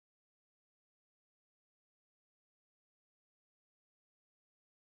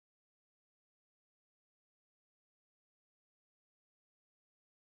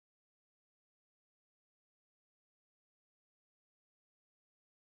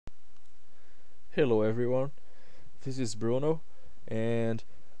Hello everyone, this is Bruno and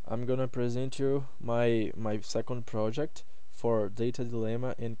I'm gonna present you my second project for data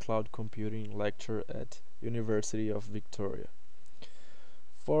dilemma and cloud computing lecture at University of Victoria.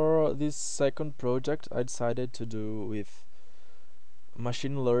 For this second project I decided to do with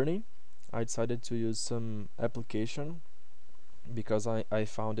machine learning. I decided to use some application because I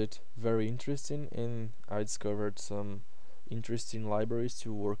found it very interesting and I discovered some interesting libraries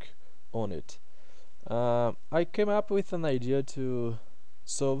to work on it. I came up with an idea to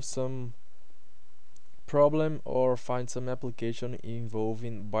solve some problem or find some application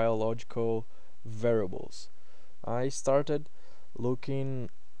involving biological variables. I started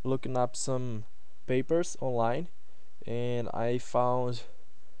looking looking up some papers online and I found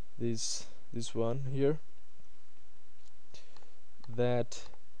this one here that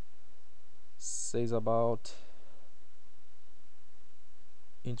says about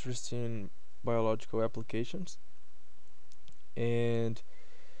interesting biological applications, and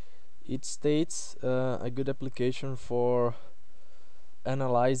it states a good application for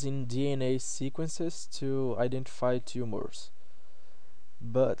analyzing DNA sequences to identify tumors.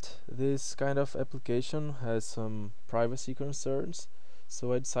 But this kind of application has some privacy concerns,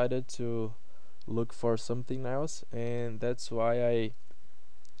 so I decided to look for something else, and that's why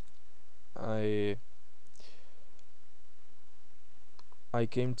I I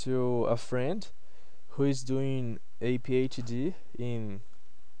came to a friend who is doing a PhD in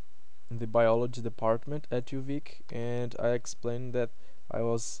the biology department at UVic, and I explained that I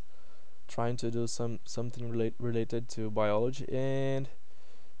was trying to do something related to biology, and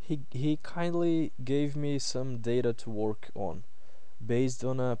he kindly gave me some data to work on based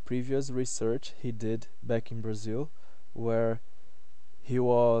on a previous research he did back in Brazil, where he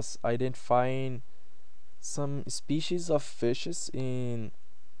was identifying some species of fishes in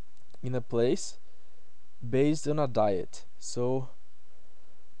a place based on a diet. So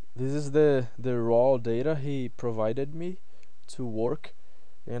this is the raw data he provided me to work,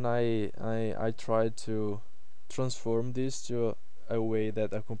 and I tried to transform this to a way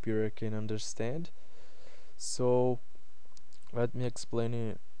that a computer can understand. So let me explain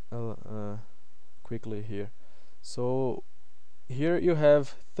it quickly here. So here you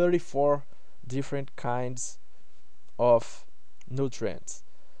have 34 different kinds of nutrients,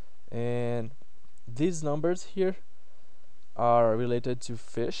 and these numbers here are related to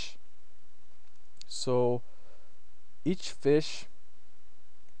fish. So each fish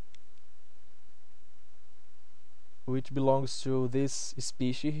which belongs to this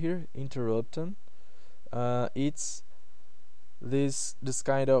species here, interruptum, it's this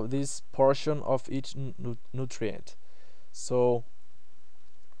portion of each nutrient. So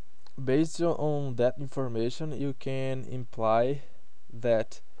based on that information you can imply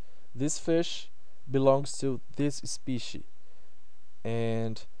that this fish belongs to this species,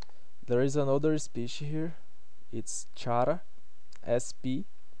 and there is another species here, it's chara, sp,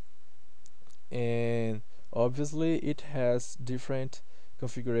 and obviously it has different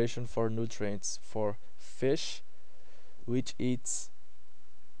configuration for nutrients for fish which eats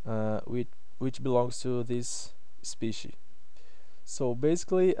which belongs to this species. So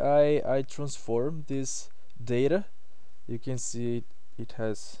basically I transform this data. You can see it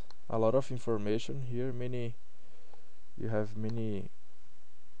has a lot of information here, you have many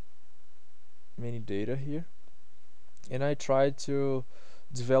data here, and I tried to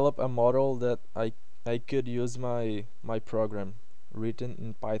develop a model that I could use my program written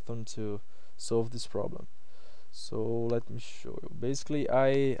in Python to solve this problem. So let me show you. Basically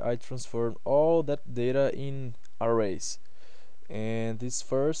I transform all that data in arrays, and this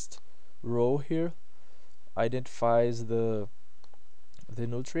first row here identifies the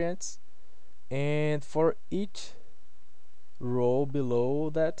nutrients, and for each row below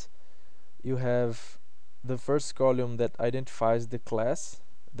that you have the first column that identifies the class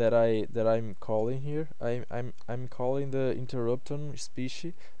that I'm calling here. I'm calling the interruptum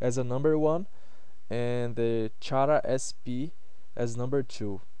species as a number 1 and the chara sp as number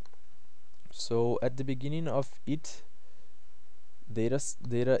 2. So at the beginning of each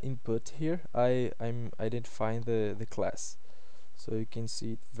data input here I'm identifying the class. So you can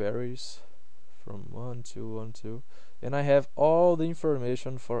see it varies from 1 to 1 to, and I have all the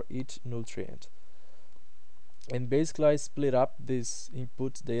information for each nutrient. And basically I split up this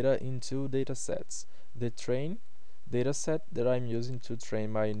input data into data sets: the train data set that I'm using to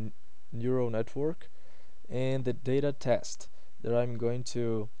train my neural network, and the data test that I'm going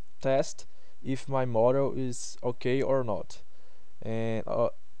to test if my model is okay or not. And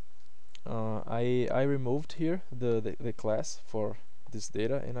I removed here the class for this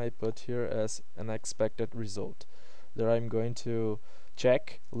data, and I put here as an expected result that I'm going to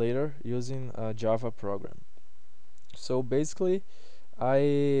check later using a Java program. So basically,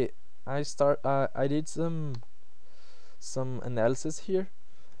 I I did some analysis here,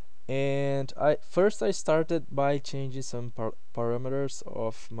 and I started by changing some parameters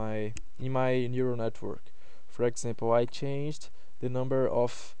of in my neural network. For example, I changed the number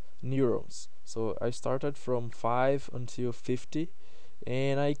of neurons. So I started from 5 until 50,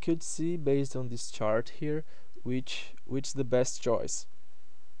 and I could see based on this chart here which the best choice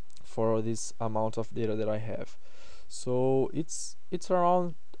for this amount of data that I have. So it's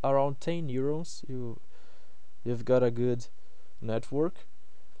around 10 neurons. You've got a good network.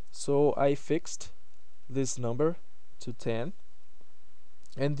 So I fixed this number to 10,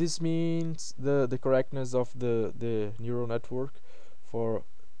 and this means the correctness of the neural network for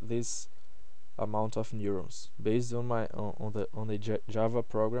this amount of neurons based on my on the Java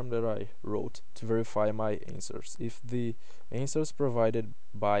program that I wrote to verify my answers. If the answers provided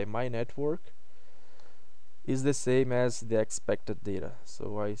by my network is the same as the expected data.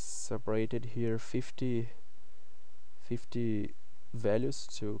 So I separated here 50 values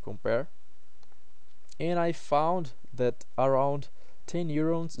to compare, and I found that around 10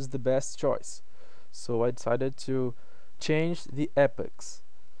 neurons is the best choice. So I decided to change the epochs.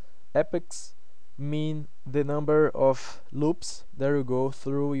 Epochs mean the number of loops that you go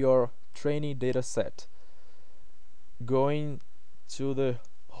through your training data set, going to the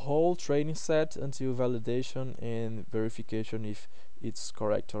whole training set until validation and verification if it's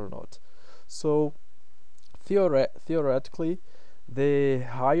correct or not. So theoretically, the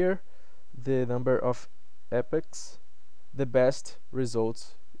higher the number of epochs, the best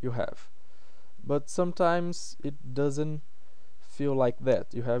results you have. But sometimes it doesn't feel like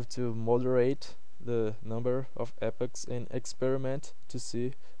that. You have to moderate the number of epochs and experiment to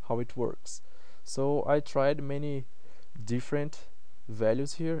see how it works. So I tried many different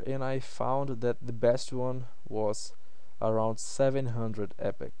values here, and I found that the best one was around 700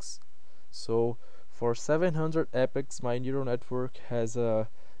 epochs. So for 700 epochs, my neural network has a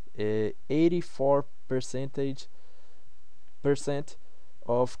 84%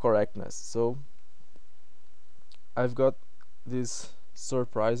 of correctness. So I've got this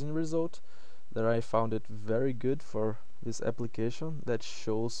surprising result that I found it very good for this application that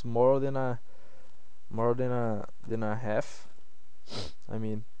shows more than a half. I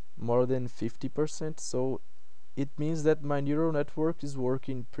mean, more than 50%. So it means that my neural network is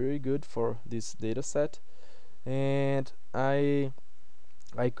working pretty good for this data set, and I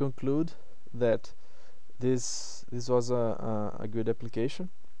conclude that this was a good application,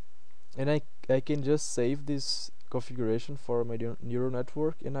 and I can just save this configuration for my neural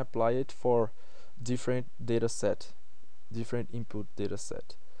network and apply it for different input data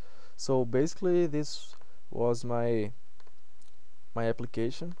set. So basically this was my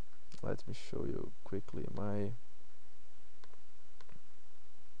application. Let me show you quickly my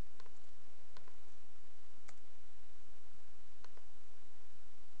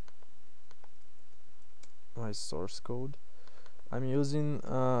source code. I'm using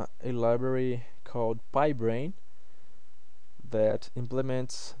a library called PyBrain that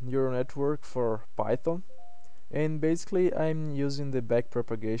implements neural network for Python, and basically I'm using the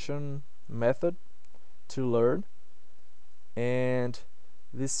backpropagation method to learn, and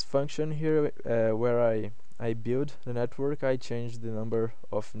this function here where I build the network, I change the number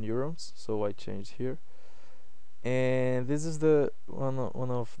of neurons, so I change here, and this is the one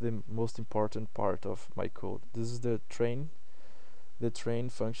of the most important part of my code. This is the train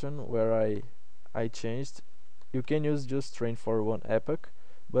function where I changed. You can use just train for one epoch,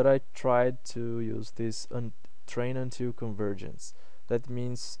 but I tried to use this train until convergence. That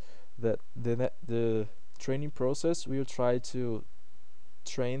means that the training process will try to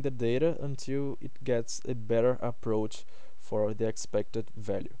train the data until it gets a better approach for the expected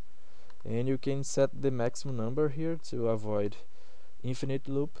value. And you can set the maximum number here to avoid infinite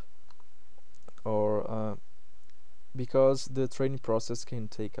loop, or because the training process can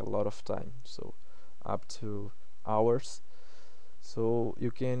take a lot of time, so up to hours. So you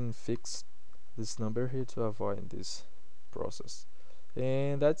can fix this number here to avoid this process.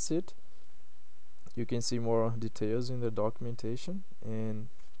 And that's it. You can see more details in the documentation, and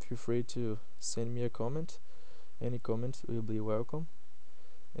feel free to send me a comment. Any comment will be welcome.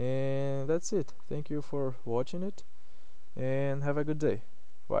 And that's it. Thank you for watching it, and have a good day.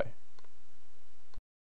 Bye.